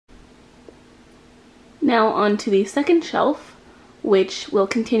Now on to the second shelf, which will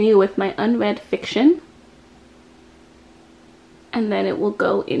continue with my unread fiction. And then it will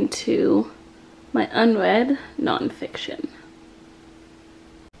go into my unread nonfiction.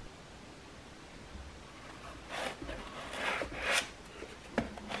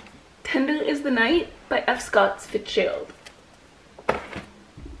 Tender is the Night by F. Scott Fitzgerald.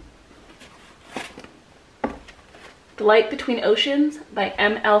 The Light Between Oceans by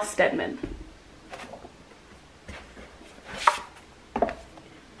M. L. Stedman.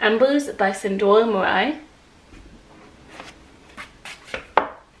 Embers by Sindora Morai.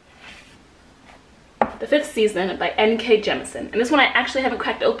 The Fifth Season by N.K. Jemisin. And this one I actually haven't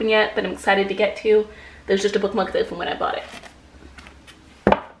cracked open yet, but I'm excited to get to. There's just a bookmark there from when I bought it.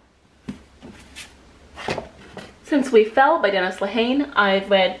 Since We Fell by Dennis Lehane, I've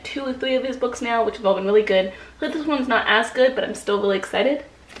read 2 or 3 of his books now, which have all been really good. But this one's not as good, but I'm still really excited.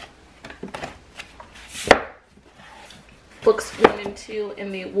 Books 1 and 2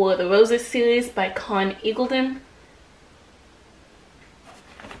 in the War of the Roses series by Con Eagledon.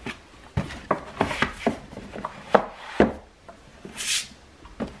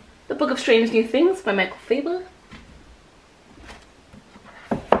 The Book of Strange New Things by Michael Faber.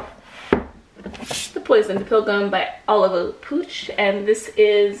 The Poisoned Pilgrim by Oliver Pooch, and this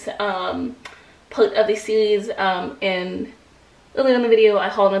is part of the series. Earlier in the video I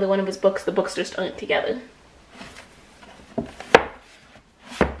hauled another one of his books. The books just aren't together.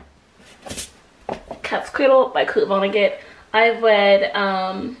 Cat's Cradle by Kurt Vonnegut. I've read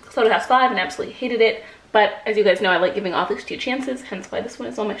Slaughterhouse 5 and absolutely hated it, but as you guys know I like giving authors 2 chances, hence why this one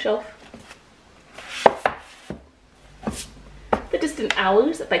is on my shelf. The Distant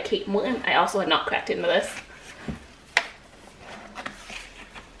Hours by Kate Morton. I also had not cracked into this.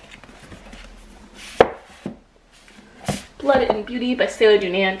 Blood and Beauty by Sarah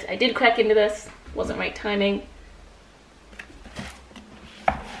Dunant. I did crack into this. Wasn't right timing.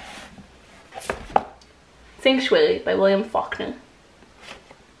 Sanctuary by William Faulkner.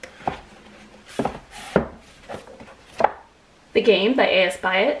 The Game by A.S.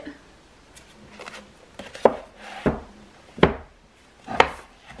 Byatt.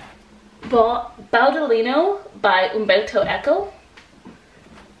 Baudolino by Umberto Eco.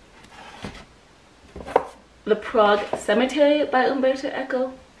 The Prague Cemetery by Umberto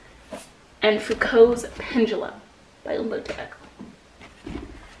Eco. And Foucault's Pendulum by Umberto Eco.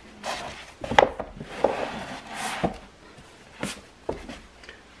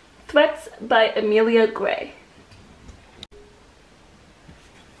 Threats by Amelia Gray.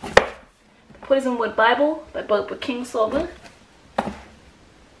 The Poisonwood Bible by Barbara Kingsolver.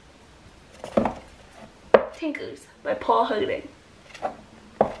 Tinkers by Paul Harding.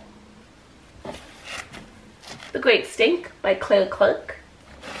 The Great Stink by Claire Clark.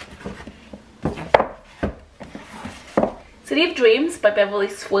 City of Dreams by Beverly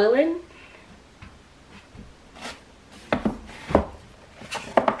Swirling.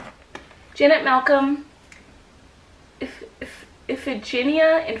 Janet Malcolm,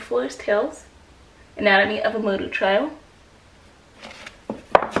 Iphigenia in Forest Hills, Anatomy of a Murder Trial.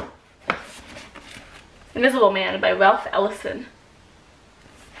 Invisible Man by Ralph Ellison.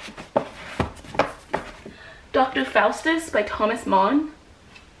 Dr. Faustus by Thomas Mann.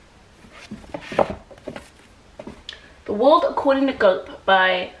 The World According to Garp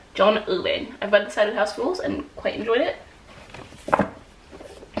by John Irving. I've read The Cider House Rules and quite enjoyed it.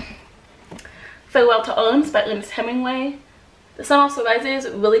 Farewell to Arms by Ernest Hemingway. The Sun Also Rises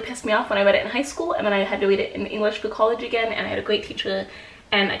really pissed me off when I read it in high school, and then I had to read it in English for college again, and I had a great teacher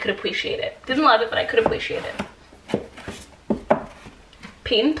and I could appreciate it. Didn't love it, but I could appreciate it.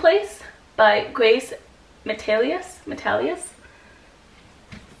 Peyton Place by Grace Metalius.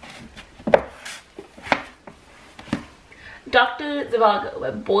 Dr. Zhivago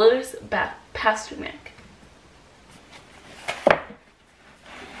by Boris Pasternak.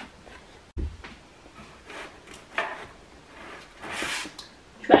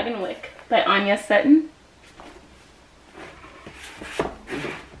 Dragonwick by Anya Seton.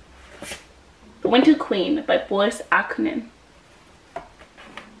 The Winter Queen by Boris Akunin.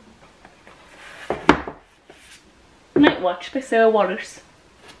 Night Watch by Sarah Waters.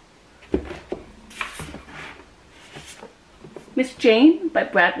 Miss Jane by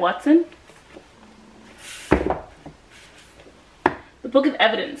Brad Watson. The Book of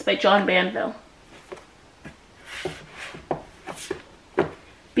Evidence by John Banville.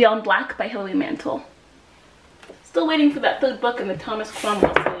 Beyond Black by Hilary Mantel. Still waiting for that 3rd book in the Thomas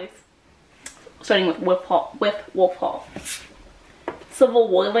Cromwell series, starting with Wolf Hall. Civil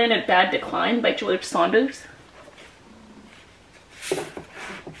War Land at Bad Decline by George Saunders.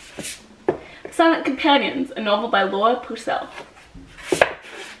 The Silent Companions, a novel by Laura Purcell.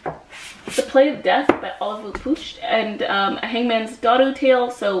 The Play of Death by Oliver Pooch, and A Hangman's Daughter tale.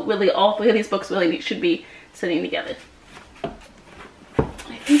 So really all three of these books really should be sitting together.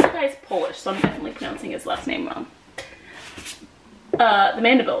 I think the guy's Polish, so I'm definitely pronouncing his last name wrong. The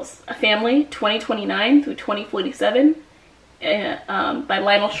Mandivilles, A Family, 2029 through 2047, by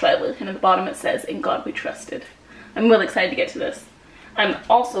Lionel Shriver, and at the bottom it says, In God We Trusted. I'm really excited to get to this. I'm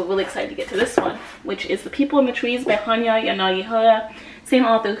also really excited to get to this one, which is The People in the Trees by Hanya Yanagihara, same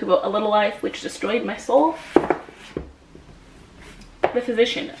author who wrote A Little Life, Which Destroyed My Soul. The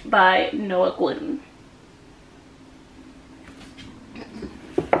Physician by Noah Gordon.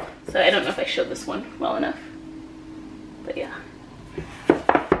 So I don't know if I showed this one well enough, but yeah.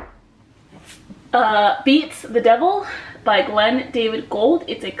 Beats the Devil by Glenn David Gould.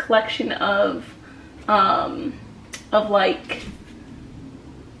 It's a collection of like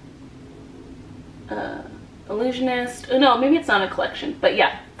illusionist. Oh, no, maybe it's not a collection, but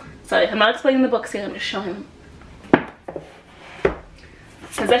yeah. Sorry, I'm not explaining the books here, I'm just showing them.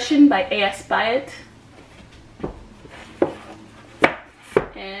 Possession by A.S. Byatt.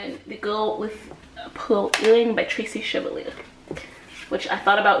 And The Girl with a Pearl Earring by Tracy Chevalier, which I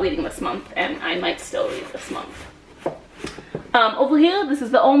thought about reading this month, and I might still read this month. Over here, this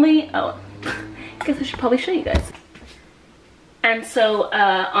is the only, I guess I should probably show you guys. And so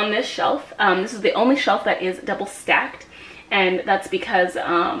on this shelf, this is the only shelf that is double stacked, and that's because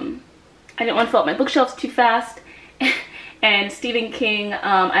I didn't want to fill up my bookshelves too fast. And Stephen King,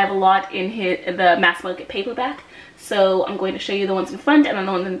 I have a lot in the mass market paperback, so I'm going to show you the ones in front and then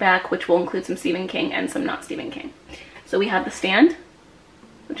the ones in back, which will include some Stephen King and some not Stephen King. So we have The Stand,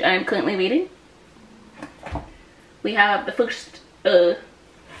 which I am currently reading. We have the first, I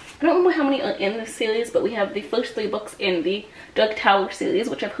don't remember how many are in this series, but we have the first 3 books in the Dark Tower series,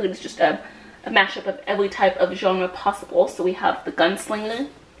 which I've heard is just a mashup of every type of genre possible. So we have The Gunslinger,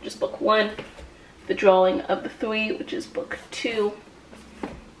 which is book 1, The Drawing of the Three, which is book 2,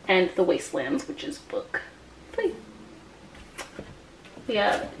 and The Wastelands, which is book 3. We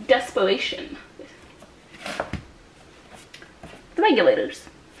have Desperation, The Regulators.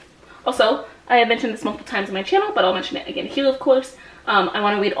 Also, I have mentioned this multiple times on my channel, but I'll mention it again here, of course. I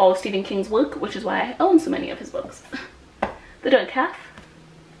want to read all of Stephen King's work, which is why I own so many of his books. The Dark Half,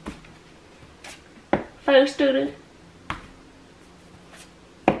 Firestarter,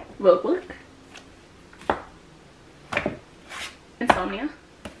 Roadwork, Insomnia,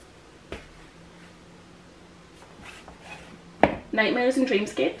 Nightmares and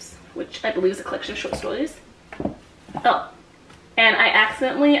Dreamscapes, which I believe is a collection of short stories. Oh, and I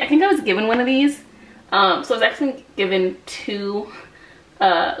accidentally, I think I was given one of these. So I was actually given 2,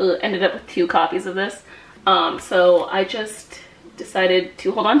 ended up with 2 copies of this. So I just decided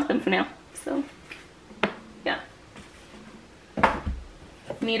to hold on to them for now. So, yeah.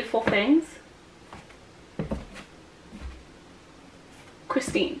 Needful Things.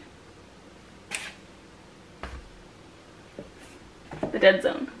 Christine. The Dead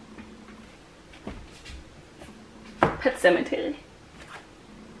Zone. Pet Cemetery.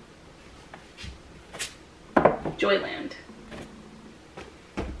 Joyland.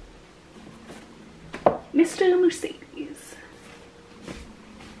 Mr. Mercedes.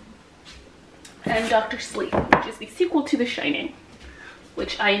 And Dr. Sleep, which is the sequel to The Shining,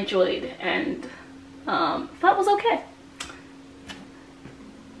 which I enjoyed and thought was okay.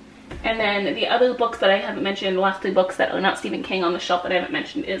 And then the other books that I haven't mentioned, the last 3 books that are not Stephen King on the shelf that I haven't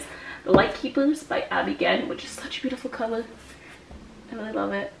mentioned, is The Lightkeepers by Abby Genn, which is such a beautiful cover. I really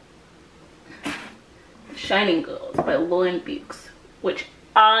love it. Shining Girls by Lauren Bukes, which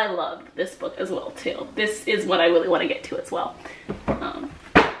I loved this book as well too. This is what I really want to get to as well. Oh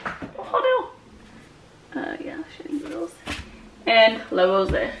no! Yeah, Shining Girls. And La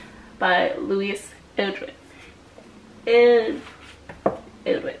Rose by Louise Eldridge.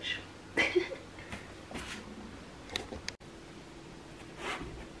 Eldridge.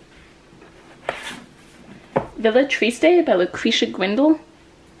 Villa Triste by Lucretia Grindle.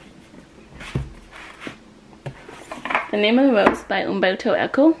 The Name of the Rose by Umberto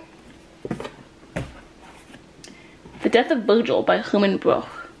Eco. The Death of Virgil by Herman Broch.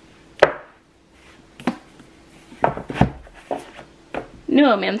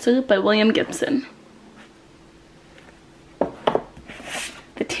 Neuromancer by William Gibson.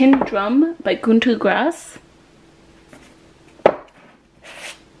 The Tin Drum by Gunter Grass.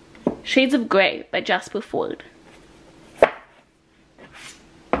 Shades of Grey by Jasper Ford.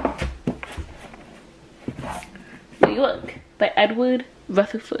 New York by Edward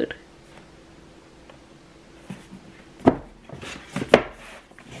Rutherford.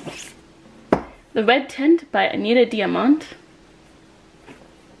 The Red Tent by Anita Diamant.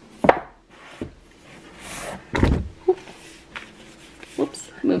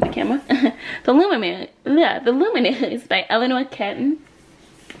 Whoops, I moved the camera. The Luminaries by Eleanor Catton.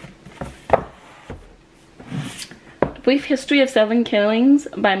 A Brief History of Seven Killings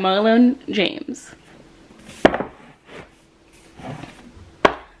by Marlon James.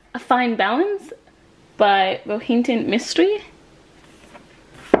 A Fine Balance by Rohinton Mystery.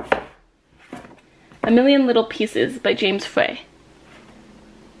 A Million Little Pieces by James Frey.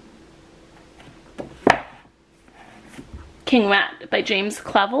 King Rat by James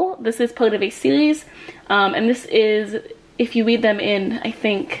Clavell. This is part of a series, and this is, if you read them in, I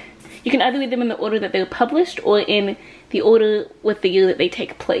think, you can either read them in the order that they're published or in the order with the year that they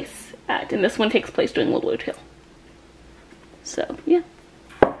take place at, and this one takes place during World War II. So, yeah.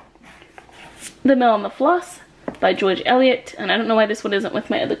 The Mill and the Floss by George Eliot, and I don't know why this one isn't with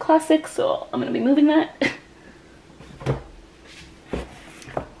my other classics, so I'm going to be moving that.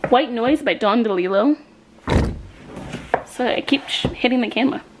 White Noise by Don DeLillo. Sorry, I keep hitting the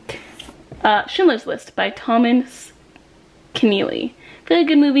camera. Schindler's List by Thomas Keneally. Very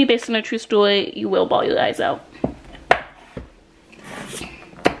good movie based on a true story. You will bawl your eyes out.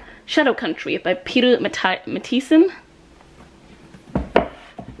 Shadow Country by Peter Matthiessen.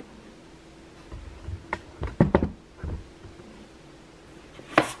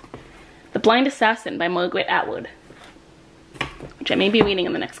 The Blind Assassin by Margaret Atwood, which I may be reading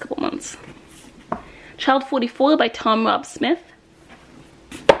in the next couple months. Child 44 by Tom Rob Smith.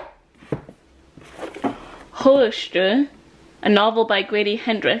 Horrorster, a novel by Grady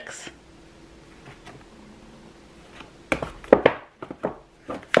Hendrix.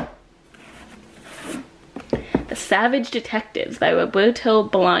 The Savage Detectives by Roberto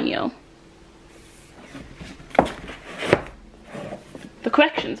Bolaño. The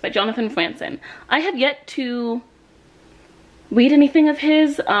Corrections by Jonathan Franzen. I have yet to read anything of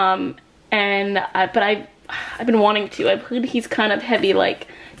his, but I've been wanting to. I've heard he's kind of heavy like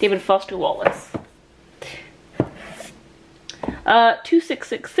David Foster Wallace.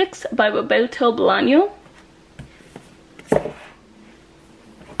 2666 by Roberto Bolaño.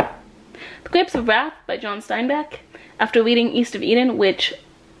 The Grapes of Wrath by John Steinbeck. After reading East of Eden, which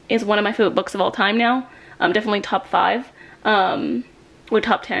is one of my favorite books of all time now, definitely top 5, or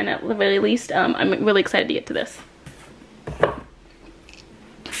top 10 at the very least, I'm really excited to get to this.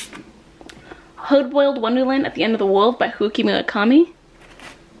 Hard-Boiled Wonderland at the End of the World by Haruki Murakami.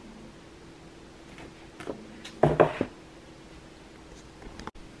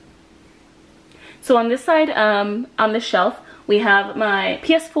 So on this side, on this shelf, we have my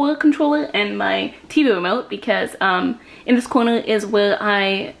PS4 controller and my TV remote, because in this corner is where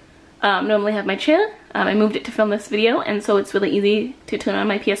I normally have my chair. I moved it to film this video, and so it's really easy to turn on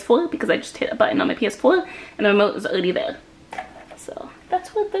my PS4 because I just hit a button on my PS4 and the remote is already there. So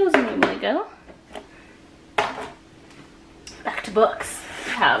that's where those normally go. Back to books.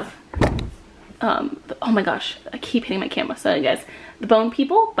 We have, oh my gosh, I keep hitting my camera, sorry guys. The Bone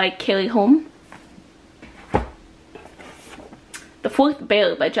People by Carrie Holm. The Fourth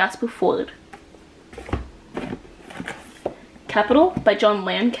Bear by Jasper Fforde. Capital by John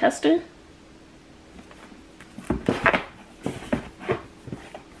Lancaster.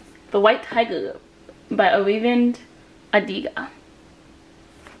 The White Tiger by Aravind Adiga.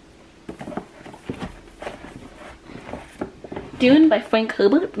 Dune by Frank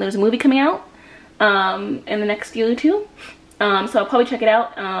Herbert. There's a movie coming out in the next year or two, so I'll probably check it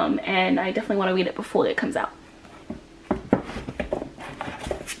out, and I definitely want to read it before it comes out.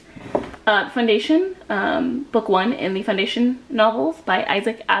 Foundation, book 1 in the Foundation novels by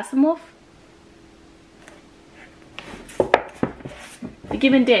Isaac Asimov. The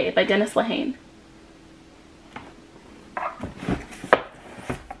Given Day by Dennis Lehane.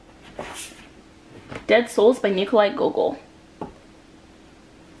 Dead Souls by Nikolai Gogol.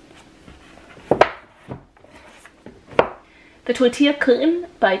 The Tortilla Curtain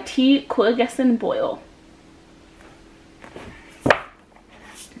by T. Corgeson Boyle.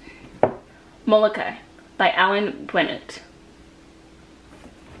 Molokai by Alan Brennert.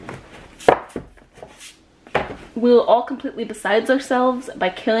 We're All Completely Besides Ourselves by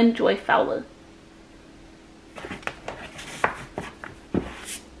Karen Joy Fowler.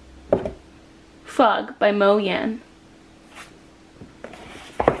 Frog by Mo Yan.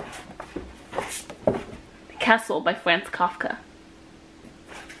 The Castle by Franz Kafka.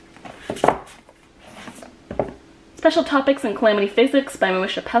 Special Topics in Calamity Physics by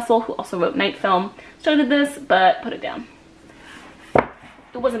Marisha Pessel, who also wrote Night Film. Started this, but put it down.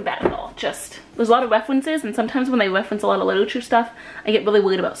 It wasn't bad at all, just there's a lot of references, and sometimes when they reference a lot of literature stuff, I get really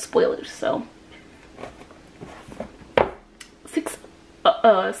worried about spoilers, so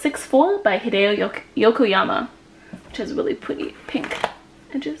 6-4 by Hideo Yokoyama, which has really pretty pink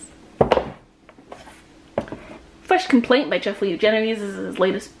edges. Fresh Complaint by Jeffrey Genovese is his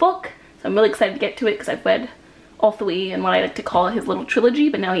latest book, so I'm really excited to get to it because I've read all 3 in what I like to call his little trilogy,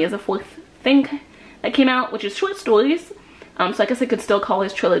 but now he has a 4th thing that came out, which is short stories. So I guess I could still call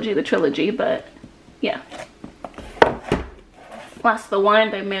his trilogy the trilogy, but yeah. Last of the Wine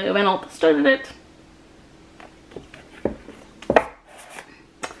by Mary Reynolds started it.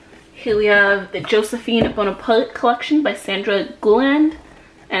 Here we have the Josephine Bonaparte collection by Sandra Gouland,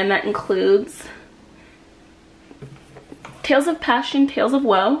 and that includes Tales of Passion, Tales of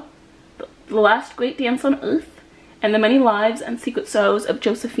Woe, The Last Great Dance on Earth, and The Many Lives and Secret Sorrows of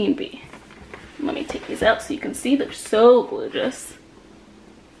Josephine B. Let me take these out so you can see. They're so gorgeous.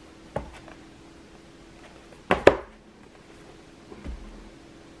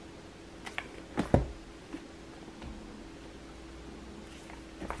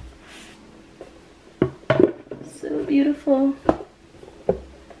 So beautiful.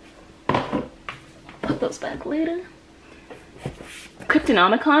 Put those back later.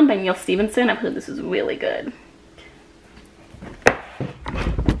 Cryptonomicon by Neil Stevenson. I've heard this is really good.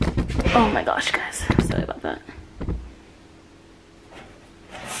 Oh my gosh, guys. Sorry about that.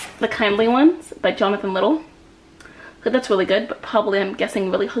 The Kindly Ones by Jonathan Little. Heard that's really good, but probably, I'm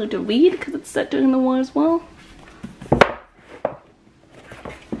guessing, really hard to read because it's set during the war as well.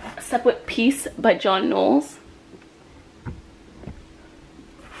 A Separate Peace by John Knowles.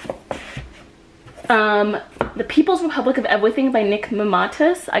 The People's Republic of Everything by Nick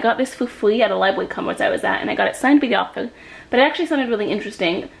Mamatas. I got this for free at a library conference I was at, and I got it signed by the author, but it actually sounded really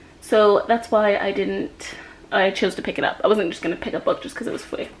interesting, so that's why I chose to pick it up. I wasn't just going to pick a book just because it was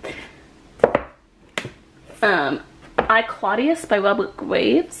free. I, Claudius by Robert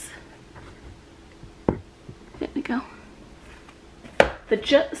Graves. There we go. The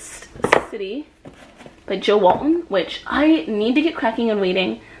Just City by Joe Walton, which I need to get cracking and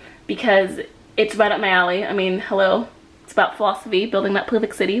reading because it's right up my alley. I mean, hello. It's about philosophy, building that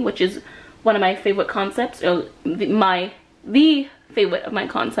perfect city, which is one of my favorite concepts, or the favorite of my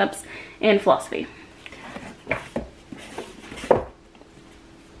concepts in philosophy.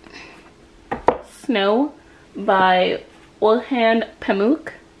 Snow by Orhan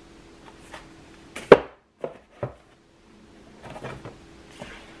Pamuk.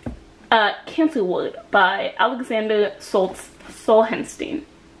 Cancerwood by Alexander Solhenstein.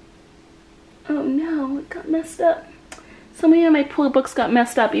 Oh no, it got messed up. So many of my poor books got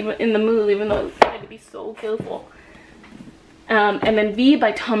messed up even in the move, even though I had to be so careful. And then V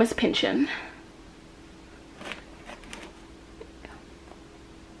by Thomas Pynchon.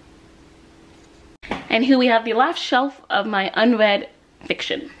 And here we have the last shelf of my unread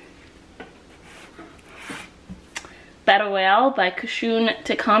fiction. Battle Royale by Kushun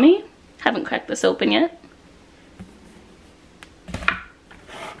Takami. Haven't cracked this open yet.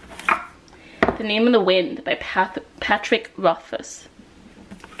 The Name of the Wind by Patrick Rothfuss.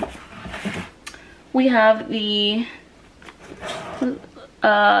 We have the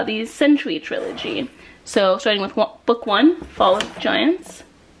Century trilogy. So starting with book 1, Fall of Giants.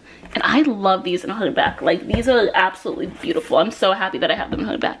 And I love these in hardback. Like, these are absolutely beautiful. I'm so happy that I have them in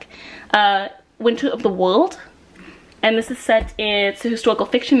hardback. Winter of the World. And this is set, it's a historical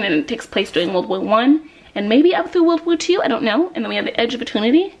fiction and it takes place during World War I. And maybe up through World War II, I don't know. And then we have The Edge of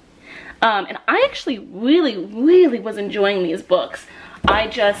Eternity. And I actually really was enjoying these books. I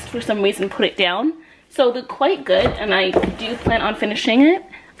just, for some reason, put it down. So they're quite good, and I do plan on finishing it.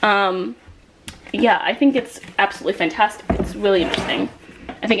 Yeah, I think it's absolutely fantastic. It's really interesting.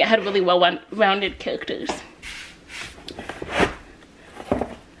 I think it had really well-rounded characters.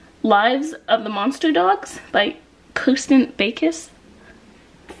 Lives of the Monster Dogs by Kirsten Backus.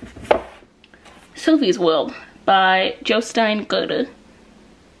 Sophie's World by Jostein Gaarder.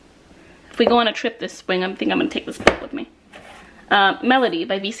 If we go on a trip this spring, I think I'm going to take this book with me. Melody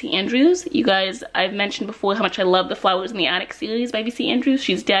by V.C. Andrews. You guys, I've mentioned before how much I love the Flowers in the Attic series by V.C. Andrews.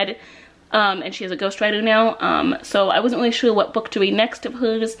 She's dead, and she has a ghostwriter now, so I wasn't really sure what book to read next of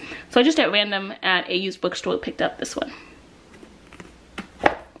hers, so I just at random at a used bookstore picked up this one.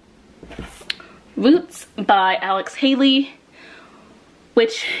 Roots by Alex Haley,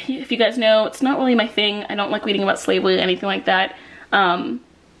 which, if you guys know, it's not really my thing. I don't like reading about slavery or anything like that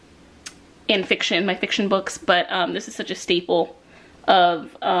in fiction, my fiction books, but this is such a staple of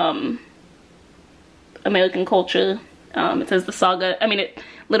American culture. It says the saga, I mean, it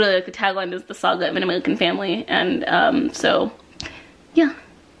literally, like, the tagline is the saga of an American family, and so yeah.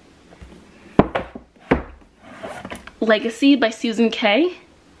 Legacy by Susan Kay.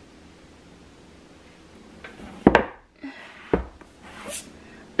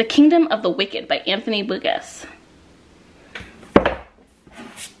 The Kingdom of the Wicked by Anthony Burgess.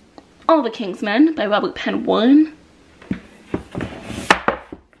 All the King's Men by Robert Penn Warren.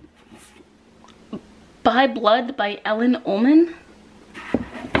 By Blood by Ellen Ullman.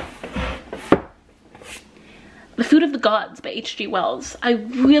 The Food of the Gods by H.G. Wells. I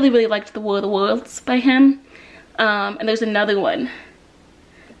really liked The War of the Worlds by him. And there's another one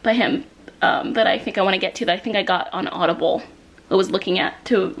by him that I think I want to get to, that I think I got on Audible. I was looking at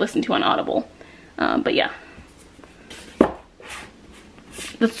to listen to on Audible. But yeah.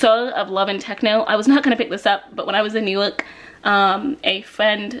 The Soul of Love and Techno. I was not going to pick this up, but when I was in New York, a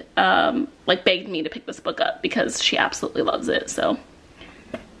friend like begged me to pick this book up because she absolutely loves it. So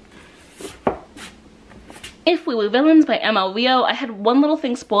If We Were Villains by M.L. Rio. I had one little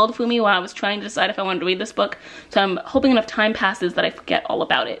thing spoiled for me while I was trying to decide if I wanted to read this book, so I'm hoping enough time passes that I forget all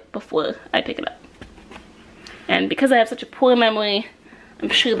about it before I pick it up. And because I have such a poor memory, I'm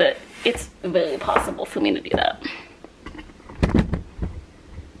sure that it's very possible for me to do that.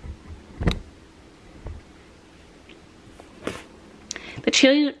 The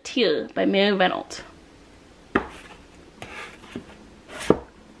Charioteer by Mary Reynolds.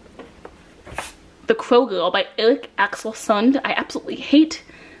 The Crow Girl by Eric Axel Sund. I absolutely hate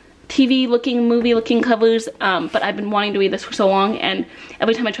TV-looking, movie-looking covers, but I've been wanting to read this for so long, and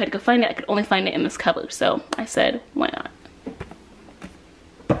every time I tried to go find it, I could only find it in this cover, so I said, why not?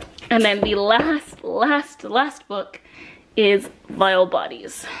 And then the last book is Vile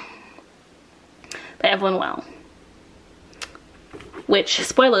Bodies by Evelyn Waugh. Which,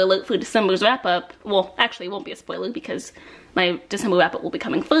 spoiler alert for December's wrap-up, well, actually it won't be a spoiler because my December wrap-up will be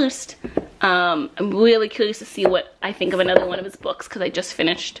coming first. I'm really curious to see what I think of another one of his books because I just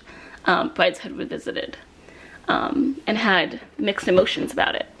finished Brideshead Revisited and had mixed emotions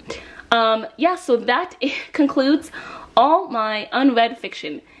about it. Yeah, so that concludes all my unread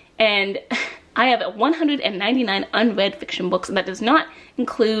fiction, and I have 199 unread fiction books, and that does not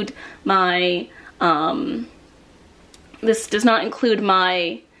include my this does not include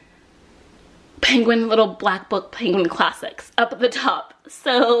my Penguin Little Black Book Penguin Classics up at the top.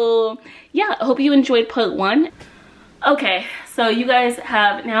 So yeah, I hope you enjoyed part 1. Okay, so you guys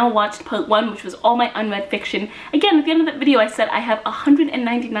have now watched part 1, which was all my unread fiction. Again, at the end of that video I said I have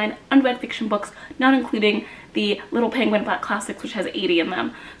 199 unread fiction books, not including the Little Penguin Black Classics, which has 80 in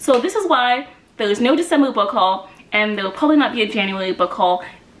them. So this is why there is no December book haul, and there will probably not be a January book haul.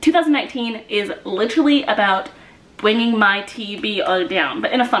 2019 is literally about bringing my TBR down,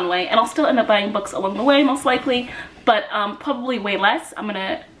 but in a fun way, and I'll still end up buying books along the way, most likely, but probably way less. I'm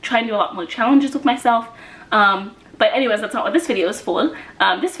gonna try and do a lot more challenges with myself. But anyways, that's not what this video is for.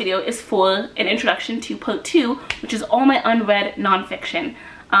 This video is for an introduction to part 2, which is all my unread nonfiction.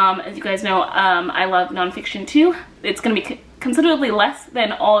 As you guys know, I love nonfiction too. It's gonna be considerably less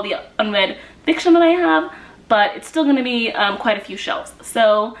than all the unread fiction that I have, but it's still gonna be quite a few shelves.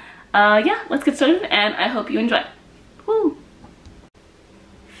 So yeah, let's get started, and I hope you enjoy. Woo.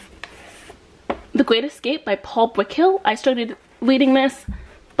 The Great Escape by Paul Brickhill. I started reading this,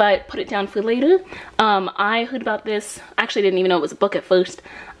 but put it down for later. I heard about this, actually didn't even know it was a book at first.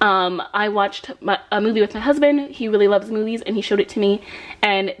 I watched a movie with my husband. He really loves movies, and he showed it to me,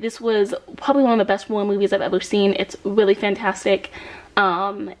 and this was probably one of the best war movies I've ever seen. It's really fantastic,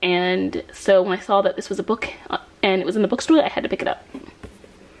 and so when I saw that this was a book and it was in the bookstore, I had to pick it up.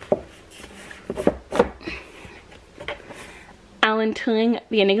 Alan Turing,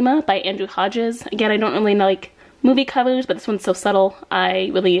 The Enigma by Andrew Hodges. Again, I don't really like movie covers, but this one's so subtle,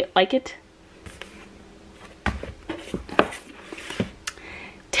 I really like it.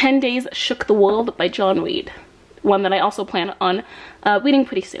 10 Days Shook the World by John Reed. One that I also plan on reading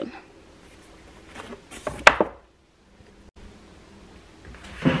pretty soon.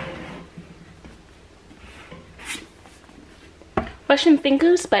 Russian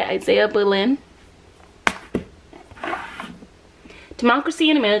Thinkers by Isaiah Berlin. Democracy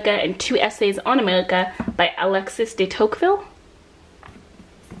in America and Two Essays on America by Alexis de Tocqueville.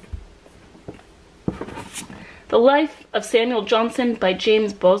 The Life of Samuel Johnson by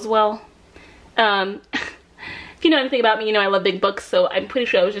James Boswell. If you know anything about me, you know I love big books, so I'm pretty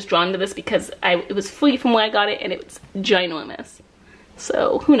sure I was just drawn to this because it was free from where I got it, and it was ginormous.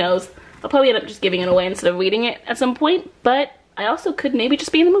 So who knows? I'll probably end up just giving it away instead of reading it at some point, but I also could maybe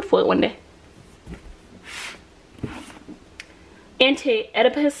just be in the mood for it one day.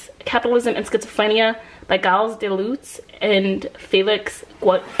 Anti-Oedipus, Capitalism and Schizophrenia by Gilles Deleuze and Felix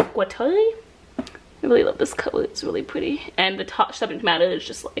Guattari. I really love this cover, it's really pretty. And the top subject matter is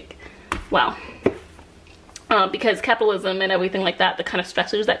just like, wow. Because capitalism and everything like that, the kind of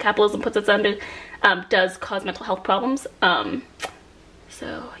stressors that capitalism puts us under, does cause mental health problems.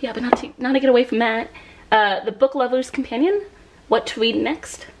 So yeah, but not to get away from that. The Book Lover's Companion, What to Read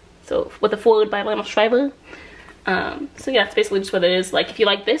Next. So with a foreword by Lionel Shriver. So yeah, it's basically just what it is. Like, if you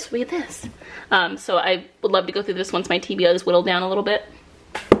like this, read this. So I would love to go through this once my TBR is whittled down a little bit.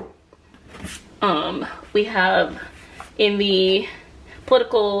 We have in the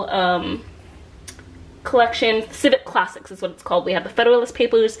political collection, Civic Classics is what it's called. We have the Federalist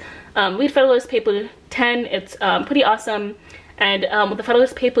Papers. Read Federalist Paper 10. It's pretty awesome. And with the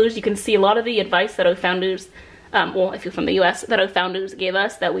Federalist Papers, you can see a lot of the advice that our founders, well, if you're from the US, that our founders gave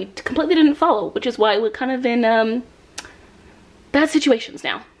us that we completely didn't follow, which is why we're kind of in bad situations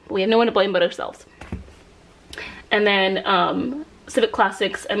now. We have no one to blame but ourselves. And then Civic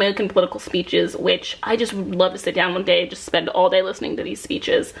Classics, American Political Speeches, which I just would love to sit down one day and just spend all day listening to these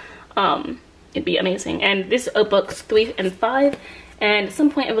speeches. It'd be amazing. And these are books 3 and 5, and at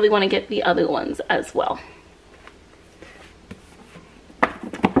some point I really want to get the other ones as well.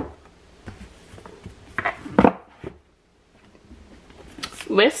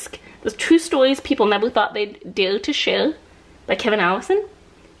 Risk, the true stories people never thought they'd dare to share, by Kevin Allison,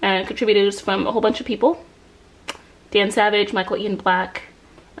 and contributors from a whole bunch of people. Dan Savage, Michael Ian Black.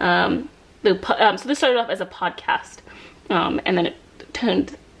 So this started off as a podcast, and then it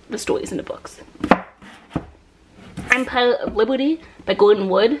turned the stories into books. Empire of Liberty by Gordon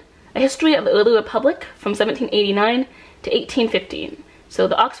Wood, a history of the early republic from 1789 to 1815. So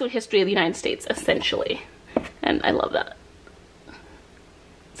the Oxford history of the United States, essentially. And I love that.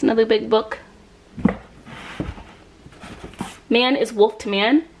 It's another big book. Man is Wolf to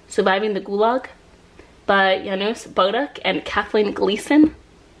Man, Surviving the Gulag by Janusz Bardak and Kathleen Gleason.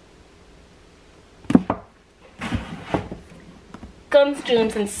 Guns,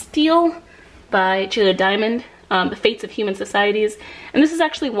 Germs, and Steel by Jared Diamond, The Fates of Human Societies. And this is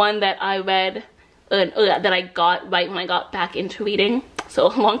actually one that I read, that I got right when I got back into reading, so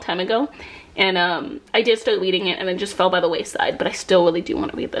a long time ago. And I did start reading it and then just fell by the wayside, but I still really do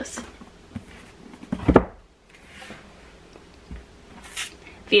want to read this.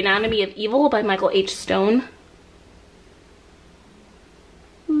 The Anatomy of Evil by Michael H. Stone.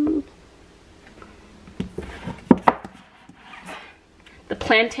 The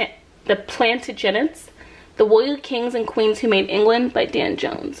Plantagenets, The Warrior Kings and Queens Who Made England by Dan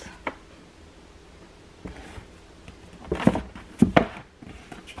Jones.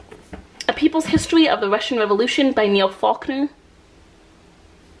 A People's History of the Russian Revolution by Neil Faulkner.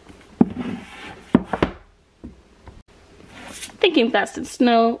 Thinking Fast and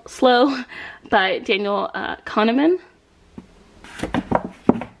Slow by Daniel Kahneman.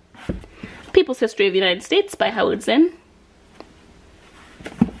 People's History of the United States by Howard Zinn.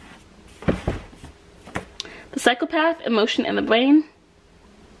 The Psychopath, Emotion and the Brain.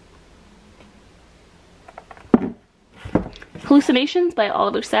 Hallucinations by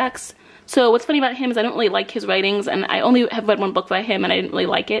Oliver Sacks. So what's funny about him is I don't really like his writings, and I only have read one book by him and I didn't really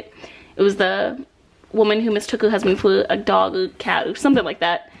like it. It was the woman who mistook her husband for a dog or cat or something like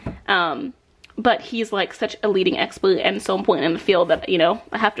that. But he's like such a leading expert and so important in the field that, you know,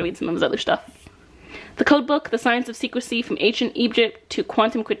 I have to read some of his other stuff. The Code Book, The Science of Secrecy from Ancient Egypt to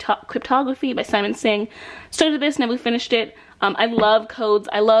Quantum Cryptography by Simon Singh. Started this, never finished it. I love codes.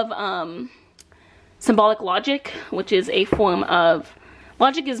 I love symbolic logic, which is a form of...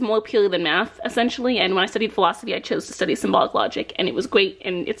 Logic is more pure than math, essentially, and when I studied philosophy, I chose to study symbolic logic, and it was great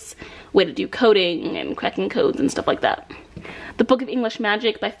in its way to do coding and cracking codes and stuff like that. The Book of English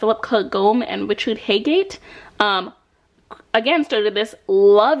Magic by Philip Carr-Gomm and Richard Haygate. Again, started this,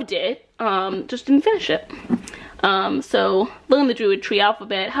 loved it, just didn't finish it. So, learn the Druid Tree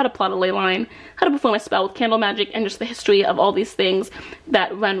alphabet, how to plot a ley line, how to perform a spell with candle magic, and just the history of all these things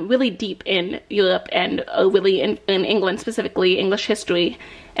that run really deep in Europe and really in England, specifically English history,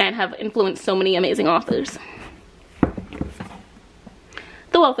 and have influenced so many amazing authors.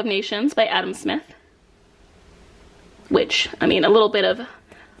 The Wealth of Nations by Adam Smith, which, I mean, a little bit of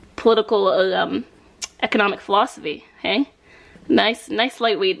political economic philosophy, hey? Nice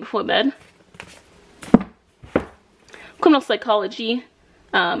light read before bed. Criminal Psychology,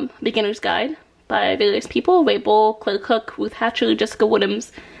 Beginner's Guide by various people. Ray Bull, Claire Cook, Ruth Hatcher, Jessica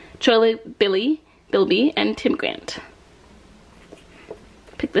Woodhams, Charlie Bilby, and Tim Grant.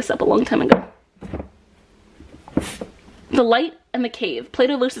 Picked this up a long time ago. The Light and the Cave,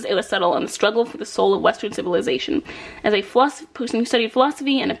 Plato versus Aristotle and the Struggle for the Soul of Western Civilization. As a person who studied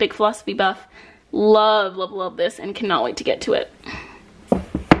philosophy and a big philosophy buff, love this and cannot wait to get to it.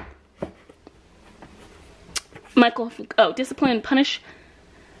 Discipline and Punish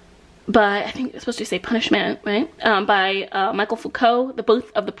by, I think it's supposed to say Punishment, right? By Michael Foucault, The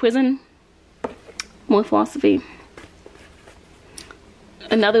Birth of the Prison. More philosophy.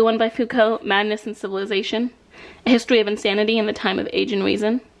 Another one by Foucault, Madness and Civilization, A History of Insanity in the Time of Age and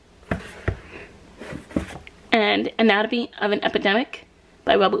Reason. And Anatomy of an Epidemic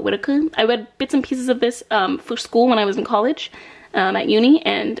by Robert Whitaker. I read bits and pieces of this for school when I was in college at uni,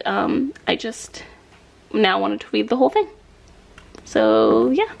 and I just now wanted to read the whole thing. So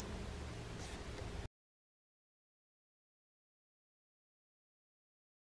yeah.